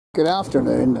Good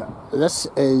afternoon. This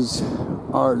is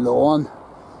our lawn,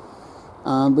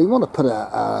 and we want to put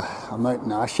a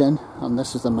mountain ash in, and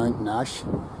this is the mountain ash.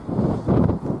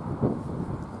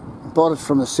 Bought it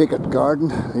from the Secret Garden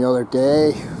the other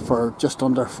day for just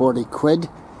under 40 quid,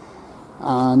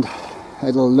 and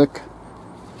it'll look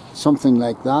something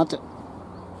like that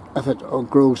if it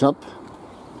grows up,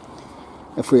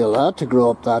 if we allow it to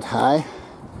grow up that high.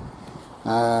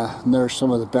 And there's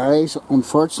some of the berries.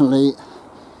 Unfortunately,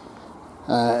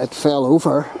 it fell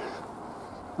over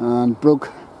and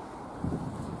broke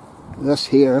this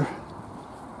here,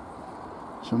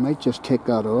 so I might just take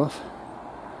that off,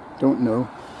 don't know.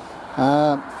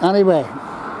 Anyway,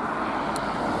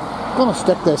 I'm going to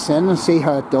stick this in and see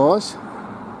how it does.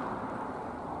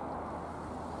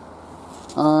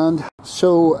 And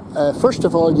so first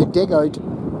of all, you dig out,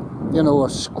 you know, a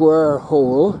square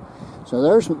hole. So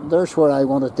there's where I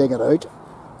want to dig it out,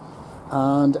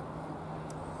 and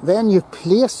then you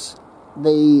place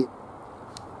the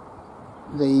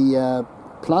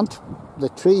plant, the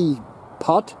tree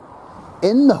pot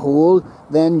in the hole,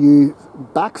 then you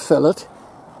backfill it,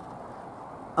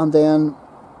 and then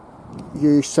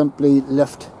you simply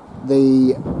lift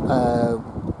the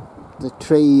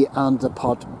tree and the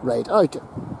pot right out.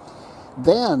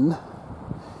 Then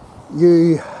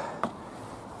you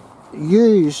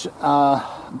use a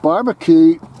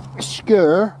barbecue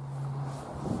skewer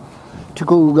to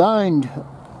go round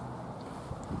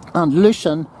and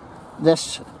loosen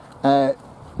this, you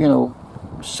know,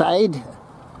 side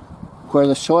where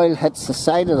the soil hits the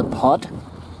side of the pot,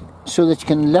 so that you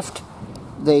can lift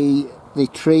the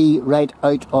tree right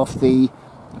out of the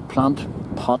plant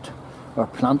pot or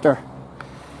planter.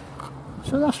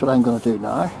 So that's what I'm going to do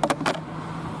now.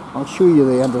 I'll show you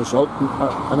the end result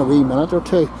in a wee minute or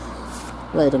two.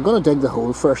 Right, I'm going to dig the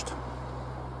hole first.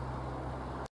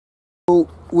 So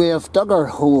we have dug our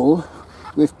hole,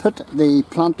 we've put the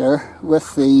planter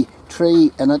with the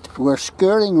tree in it, we're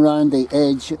skirting round the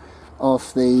edge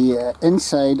of the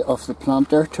inside of the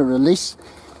planter to release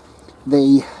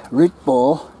the root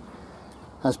ball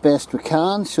as best we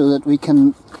can, so that we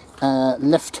can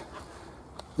lift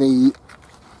the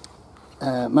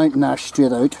mountain ash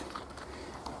straight out.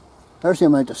 There's the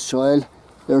amount of soil,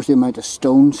 there's the amount of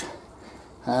stones.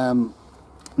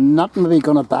 Not maybe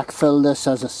going to backfill this,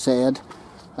 as I said.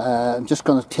 I'm just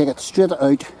going to take it straight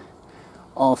out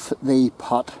of the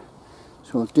pot,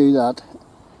 so we'll do that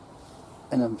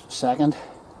in a second.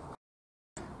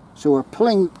 So we're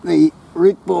pulling the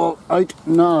root ball out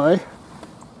now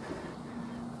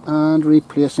and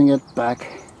replacing it back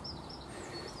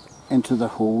into the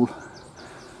hole,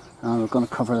 and we're going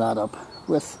to cover that up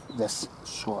with this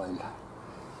soil.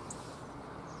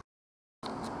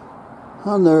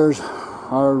 And there's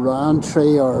our rowan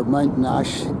tree, or mountain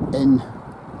ash, in.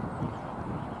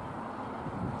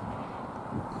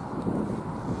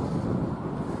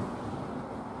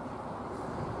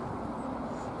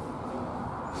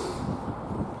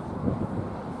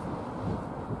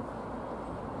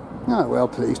 Well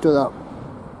pleased with that,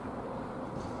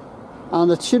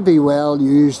 and it should be well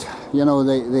used. You know,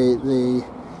 the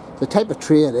type of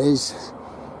tree it is.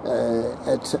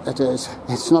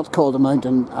 It's not called a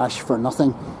mountain ash for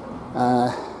nothing.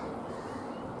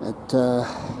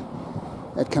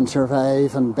 It can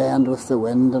survive and bend with the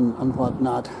wind and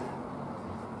whatnot.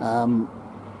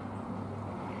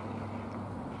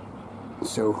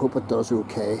 So hope it does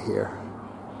okay here.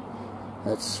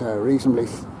 It's reasonably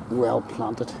well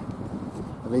planted,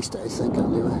 at least I think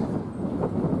anyway.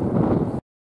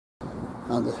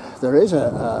 And there is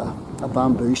a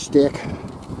bamboo stake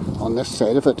on this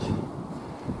side of it,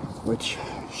 which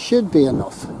should be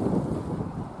enough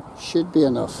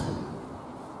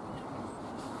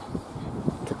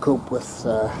to cope with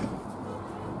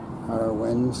our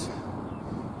winds.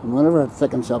 And whenever it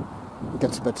thickens up, it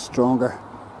gets a bit stronger,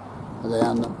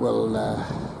 then we'll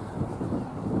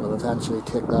eventually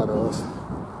take that off.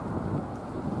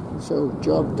 So,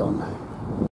 job done.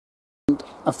 And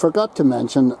I forgot to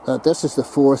mention that this is the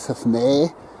 4th of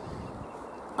May,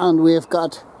 and we've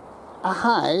got a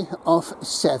high of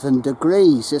 7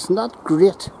 degrees. It's not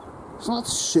great, it's not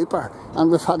super,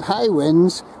 and we've had high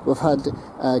winds, we've had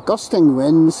gusting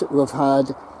winds, we've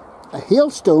had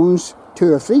hailstones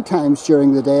 2 or 3 times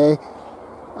during the day,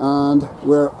 and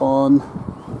we're on,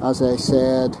 as I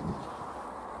said,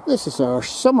 this is our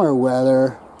summer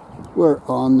weather. We're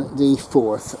on the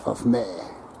 4th of May.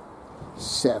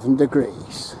 7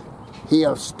 degrees.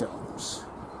 Hailstones.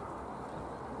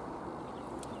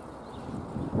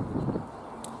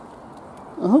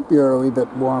 I hope you're a wee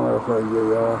bit warmer where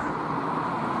you are.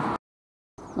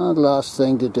 And last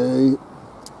thing to do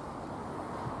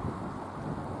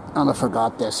and I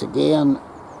forgot this again,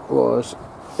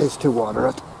 is to water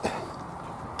it.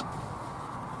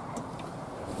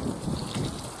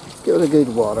 Give it a good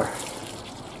water.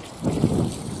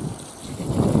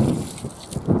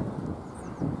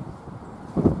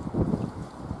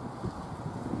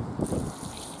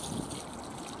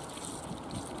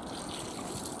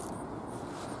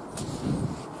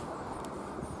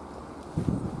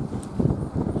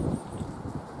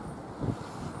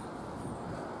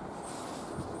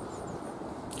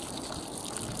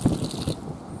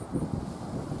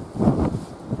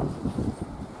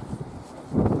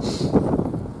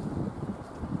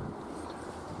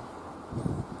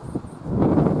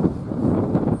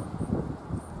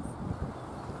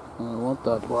 I want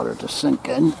that water to sink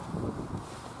in.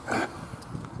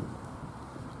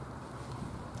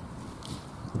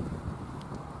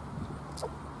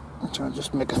 So I'll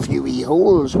just make a few wee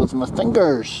holes with my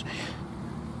fingers.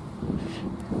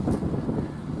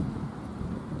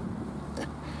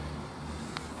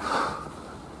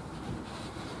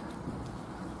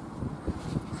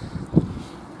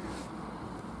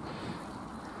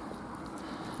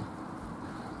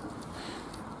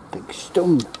 Big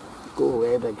stone. Go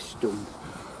away, big stone.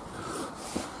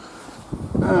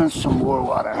 And some more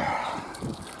water.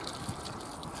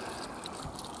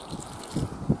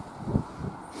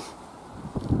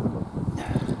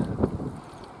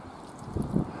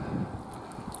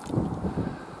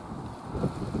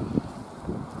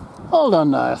 Hold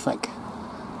on now, I think.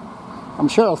 I'm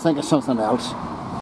sure I'll think of something else.